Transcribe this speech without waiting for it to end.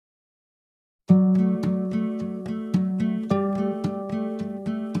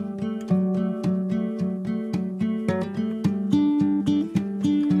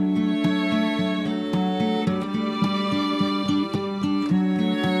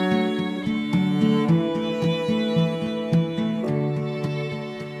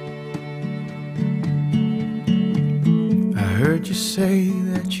say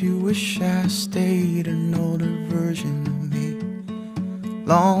that you wish I stayed an older version of me,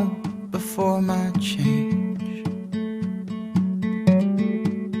 long before my change.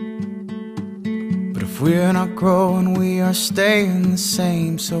 But if we're not growing, we are staying the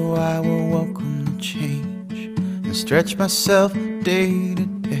same. So I will welcome the change and stretch myself day to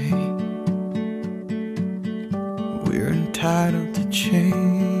day. We're entitled to change.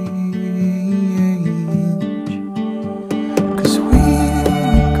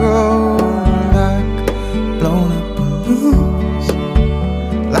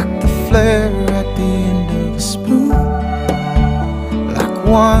 Flare at the end of a spoon, like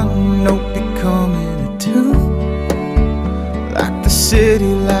one note becoming a tune, like the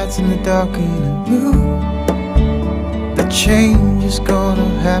city lights in the dark and the blue. The change is gonna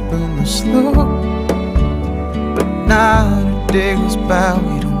happen slow, but not a day goes by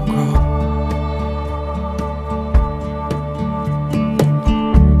we don't grow.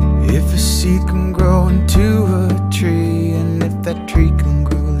 If a seed can grow into a tree, and if that tree can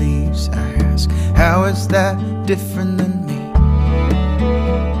grow leaves, I ask, how is that different than me?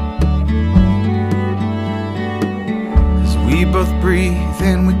 'Cause we both breathe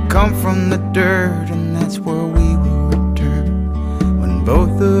and we come from the dirt, and that's where we will return when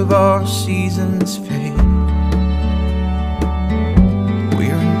both of our seasons fade. We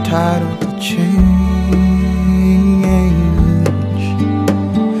are entitled to change,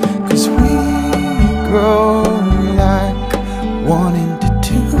 'cause we grow like one into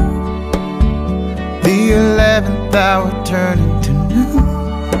two, the 11th hour turn into noon,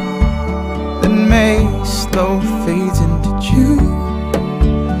 then May slow fades into June,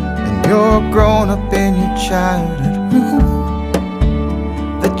 and you're grown up in your childhood room.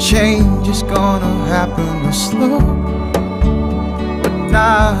 The change is gonna happen slow, but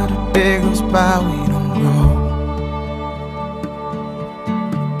not a day goes by we don't grow.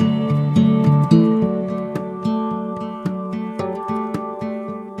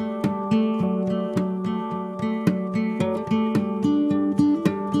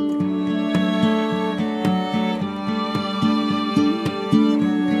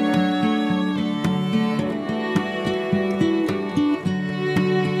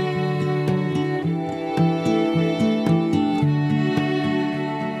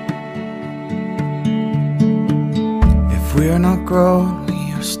 We're not growing, we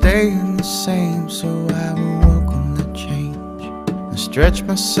are staying the same. So I will welcome the change and stretch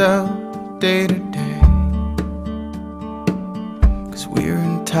myself day to day, 'cause we're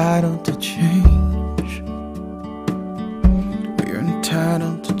entitled to change. We're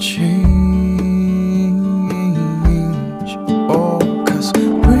entitled to change. Oh, 'cause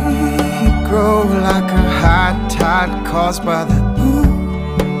we grow like a high tide caused by the moon,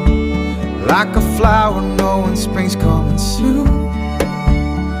 like a flower knowing spring's coming soon,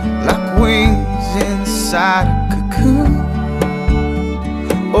 like wings inside a cocoon,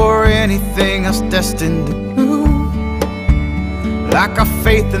 or anything else destined to bloom, like our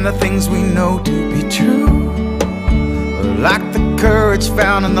faith in the things we know to be true, or like the courage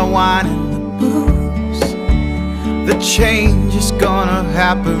found in the wine and the booze. The change is gonna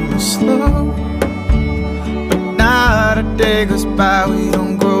happen slow, but not a day goes by we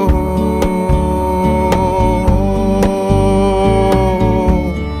don't